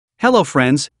Hello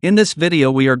friends, in this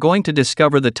video we are going to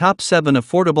discover the top 7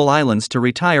 affordable islands to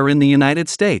retire in the United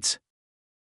States.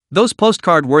 Those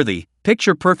postcard-worthy,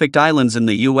 picture-perfect islands in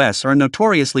the US are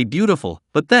notoriously beautiful,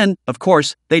 but then, of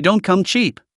course, they don't come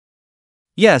cheap.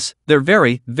 Yes, they're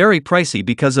very, very pricey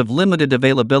because of limited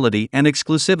availability and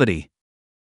exclusivity.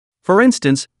 For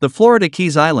instance, the Florida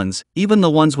Keys Islands, even the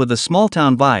ones with a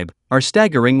small-town vibe, are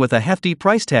staggering with a hefty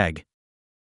price tag.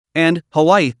 And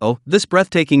Hawaii, this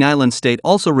breathtaking island state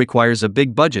also requires a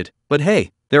big budget, but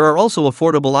hey, there are also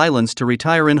affordable islands to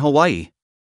retire in Hawaii.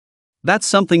 That's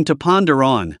something to ponder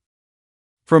on.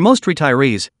 For most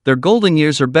retirees, their golden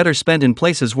years are better spent in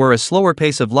places where a slower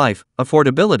pace of life,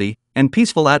 affordability, and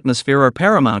peaceful atmosphere are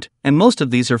paramount, and most of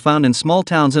these are found in small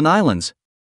towns and islands.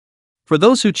 For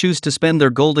those who choose to spend their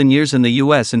golden years in the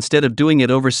US instead of doing it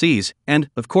overseas, and,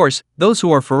 of course, those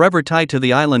who are forever tied to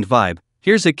the island vibe,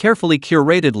 here's a carefully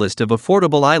curated list of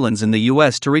affordable islands in the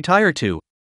US to retire to.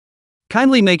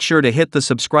 Kindly make sure to hit the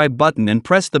subscribe button and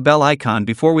press the bell icon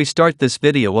before we start this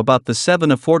video about the 7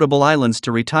 affordable islands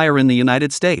to retire in the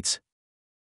United States.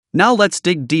 Now let's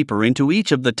dig deeper into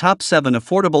each of the top 7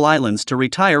 affordable islands to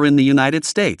retire in the United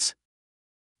States.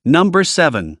 Number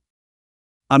 7.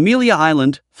 Amelia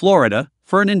Island, Florida,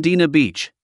 Fernandina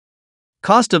Beach.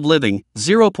 Cost of living,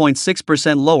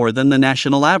 0.6% lower than the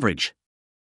national average.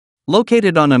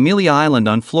 Located on Amelia Island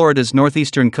on Florida's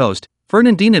northeastern coast,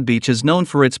 Fernandina Beach is known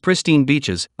for its pristine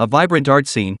beaches, a vibrant art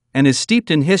scene, and is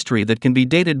steeped in history that can be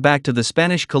dated back to the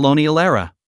Spanish colonial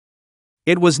era.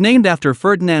 It was named after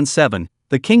Ferdinand VII,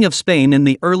 the King of Spain in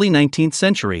the early 19th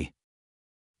century.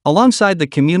 Alongside the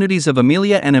communities of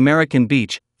Amelia and American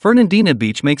Beach, Fernandina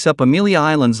Beach makes up Amelia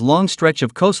Island's long stretch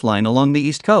of coastline along the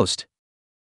east coast.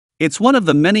 It's one of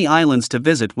the many islands to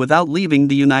visit without leaving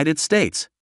the United States.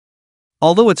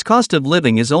 Although its cost of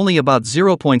living is only about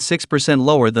 0.6%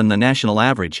 lower than the national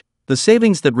average, the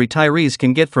savings that retirees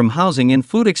can get from housing and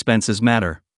food expenses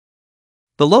matter.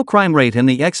 The low crime rate and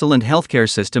the excellent healthcare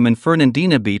system in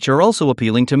Fernandina Beach are also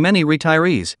appealing to many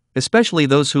retirees, especially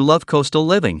those who love coastal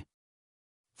living.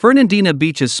 Fernandina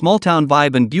Beach's small-town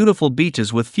vibe and beautiful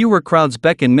beaches with fewer crowds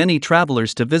beckon many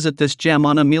travelers to visit this gem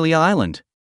on Amelia Island.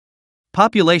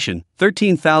 Population,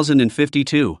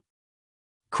 13,052.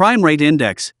 Crime rate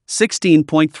index,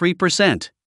 16.3%.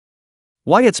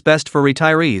 Why it's best for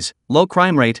retirees: low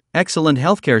crime rate, excellent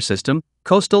healthcare system,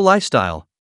 coastal lifestyle.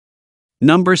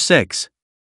 Number 6.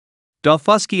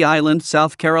 Daufuskie Island,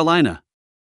 South Carolina.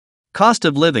 Cost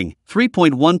of living,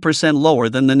 3.1% lower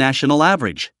than the national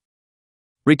average.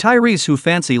 Retirees who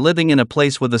fancy living in a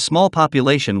place with a small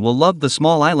population will love the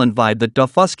small island vibe that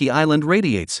Daufuskie Island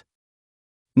radiates.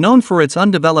 Known for its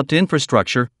undeveloped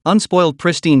infrastructure, unspoiled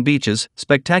pristine beaches,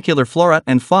 spectacular flora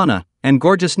and fauna, and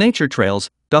gorgeous nature trails,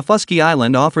 Daufuskie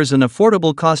Island offers an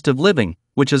affordable cost of living,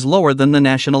 which is lower than the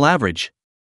national average.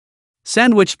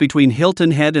 Sandwiched between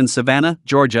Hilton Head and Savannah,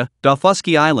 Georgia,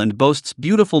 Daufuskie Island boasts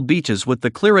beautiful beaches with the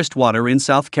clearest water in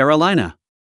South Carolina.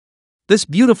 This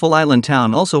beautiful island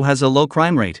town also has a low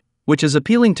crime rate, which is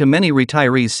appealing to many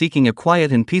retirees seeking a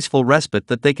quiet and peaceful respite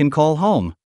that they can call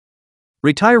home.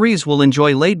 Retirees will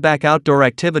enjoy laid-back outdoor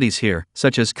activities here,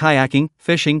 such as kayaking,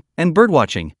 fishing, and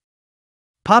birdwatching.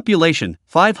 Population,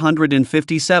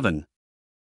 557.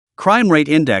 Crime rate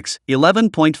index,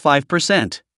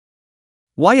 11.5%.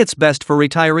 Why it's best for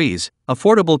retirees: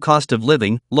 affordable cost of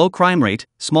living, low crime rate,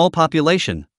 small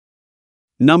population.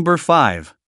 Number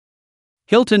 5.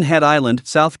 Hilton Head Island,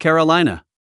 South Carolina.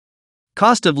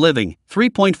 Cost of living,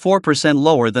 3.4%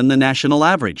 lower than the national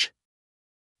average.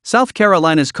 South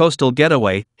Carolina's coastal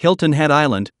getaway, Hilton Head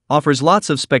Island, offers lots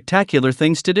of spectacular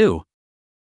things to do.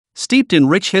 Steeped in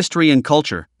rich history and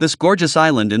culture, this gorgeous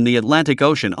island in the Atlantic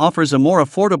Ocean offers a more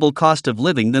affordable cost of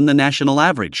living than the national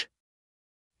average.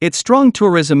 Its strong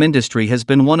tourism industry has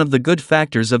been one of the good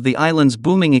factors of the island's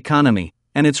booming economy,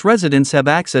 and its residents have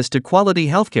access to quality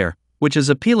healthcare, which is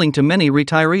appealing to many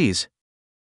retirees.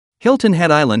 Hilton Head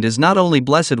Island is not only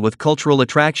blessed with cultural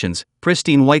attractions,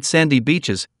 pristine white sandy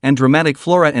beaches, and dramatic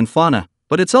flora and fauna,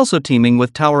 but it's also teeming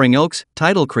with towering oaks,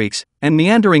 tidal creeks, and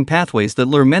meandering pathways that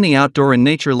lure many outdoor and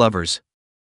nature lovers.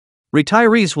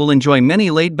 Retirees will enjoy many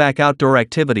laid-back outdoor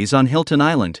activities on Hilton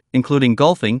Island, including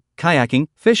golfing, kayaking,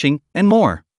 fishing, and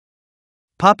more.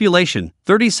 Population,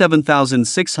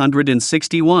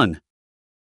 37,661.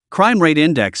 Crime rate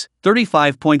index,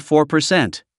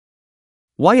 35.4%.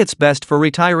 Why it's best for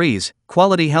retirees: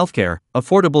 quality healthcare,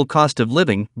 affordable cost of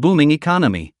living, booming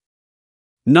economy.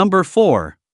 Number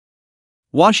 4.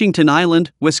 Washington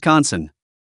Island, Wisconsin.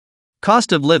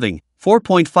 Cost of living,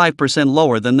 4.5%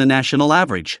 lower than the national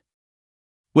average.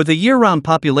 With a year-round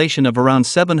population of around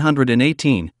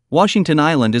 718, Washington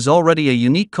Island is already a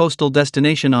unique coastal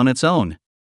destination on its own.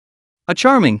 A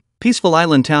charming, peaceful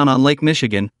island town on Lake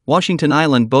Michigan, Washington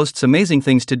Island boasts amazing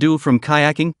things to do from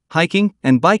kayaking, hiking,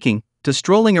 and biking, to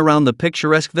strolling around the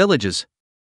picturesque villages.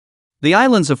 The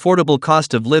island's affordable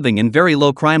cost of living and very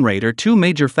low crime rate are two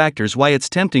major factors why it's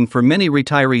tempting for many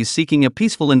retirees seeking a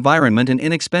peaceful environment and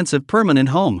inexpensive permanent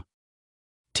home.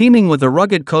 Teeming with a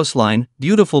rugged coastline,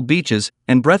 beautiful beaches,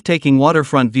 and breathtaking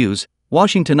waterfront views,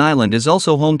 Washington Island is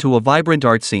also home to a vibrant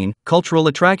art scene, cultural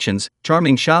attractions,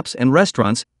 charming shops and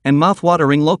restaurants, and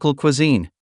mouth-watering local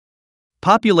cuisine.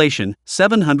 Population,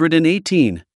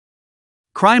 718.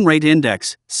 Crime rate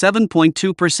index,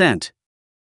 7.2%.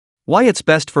 Why it's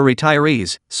best for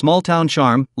retirees: small-town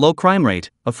charm, low crime rate,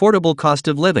 affordable cost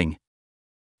of living.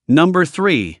 Number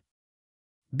 3.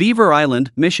 Beaver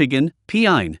Island, Michigan,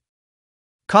 Pine.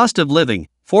 Cost of living,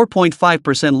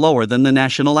 4.5% lower than the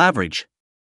national average.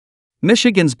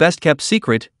 Michigan's best-kept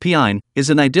secret, Pine,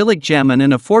 is an idyllic gem and an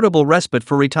affordable respite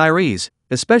for retirees,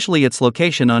 especially its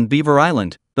location on Beaver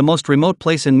Island, the most remote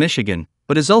place in Michigan,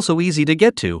 but is also easy to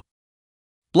get to.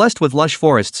 Blessed with lush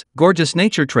forests, gorgeous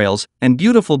nature trails, and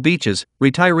beautiful beaches,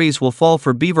 retirees will fall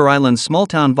for Beaver Island's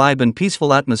small-town vibe and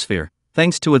peaceful atmosphere,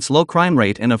 thanks to its low crime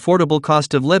rate and affordable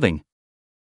cost of living.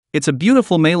 It's a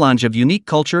beautiful melange of unique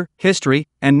culture, history,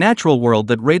 and natural world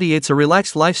that radiates a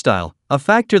relaxed lifestyle, a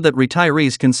factor that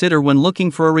retirees consider when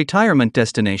looking for a retirement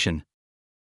destination.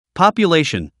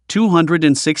 Population,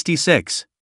 266.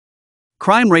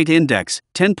 Crime rate index,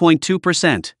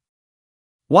 10.2%.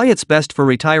 Why it's best for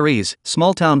retirees: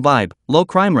 small-town vibe, low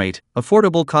crime rate,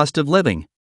 affordable cost of living.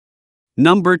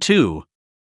 Number 2.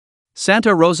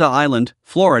 Santa Rosa Island,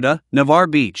 Florida, Navarre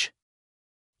Beach.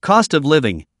 Cost of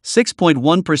living,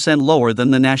 6.1% lower than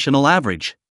the national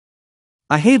average.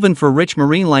 A haven for rich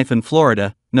marine life in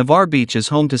Florida, Navarre Beach is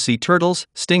home to sea turtles,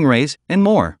 stingrays, and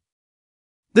more.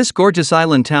 This gorgeous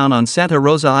island town on Santa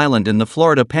Rosa Island in the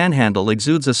Florida Panhandle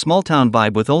exudes a small-town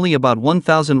vibe with only about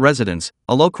 1,000 residents,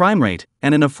 a low crime rate,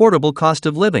 and an affordable cost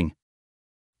of living.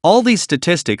 All these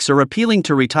statistics are appealing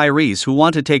to retirees who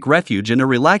want to take refuge in a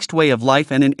relaxed way of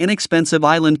life and an inexpensive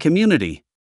island community.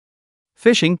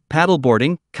 Fishing,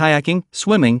 paddleboarding, kayaking,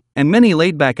 swimming, and many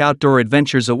laid-back outdoor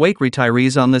adventures await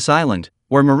retirees on this island,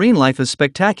 where marine life is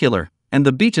spectacular, and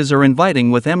the beaches are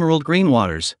inviting with emerald green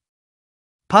waters.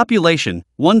 Population,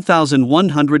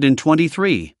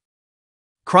 1,123.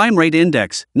 Crime rate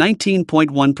index,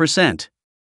 19.1%.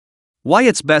 Why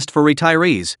it's best for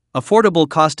retirees: affordable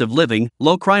cost of living,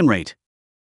 low crime rate.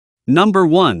 Number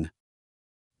 1.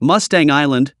 Mustang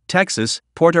Island, Texas,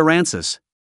 Port Aransas.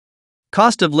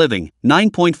 Cost of living,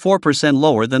 9.4%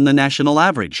 lower than the national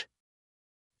average.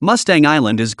 Mustang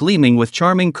Island is gleaming with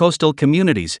charming coastal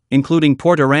communities, including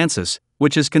Port Aransas,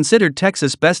 which is considered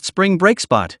Texas' best spring break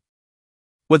spot.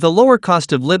 With a lower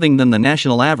cost of living than the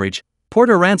national average, Port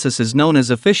Aransas is known as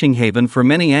a fishing haven for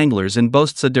many anglers and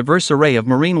boasts a diverse array of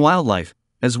marine wildlife,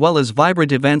 as well as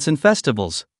vibrant events and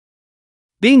festivals.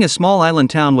 Being a small island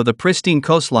town with a pristine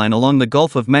coastline along the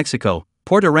Gulf of Mexico,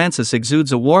 Port Aransas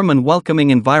exudes a warm and welcoming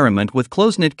environment with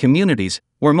close-knit communities,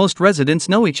 where most residents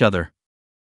know each other.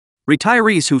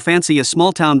 Retirees who fancy a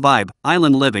small-town vibe,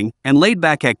 island living, and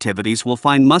laid-back activities will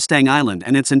find Mustang Island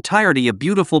in its entirety a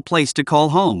beautiful place to call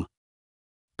home.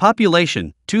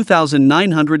 Population,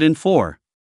 2,904.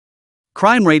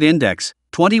 Crime rate index,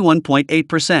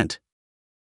 21.8%.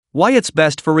 Why it's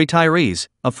best for retirees: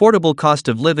 affordable cost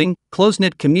of living,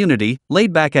 close-knit community,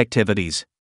 laid-back activities.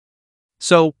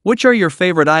 So, which are your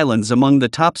favorite islands among the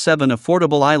top 7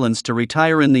 affordable islands to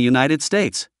retire in the United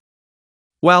States?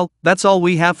 Well, that's all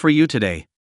we have for you today.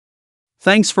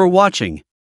 Thanks for watching.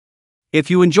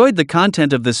 If you enjoyed the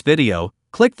content of this video,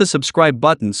 click the subscribe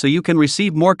button so you can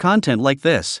receive more content like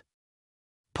this.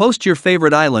 Post your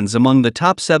favorite islands among the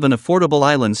top 7 affordable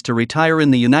islands to retire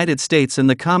in the United States in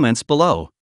the comments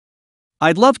below.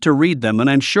 I'd love to read them, and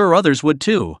I'm sure others would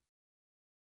too.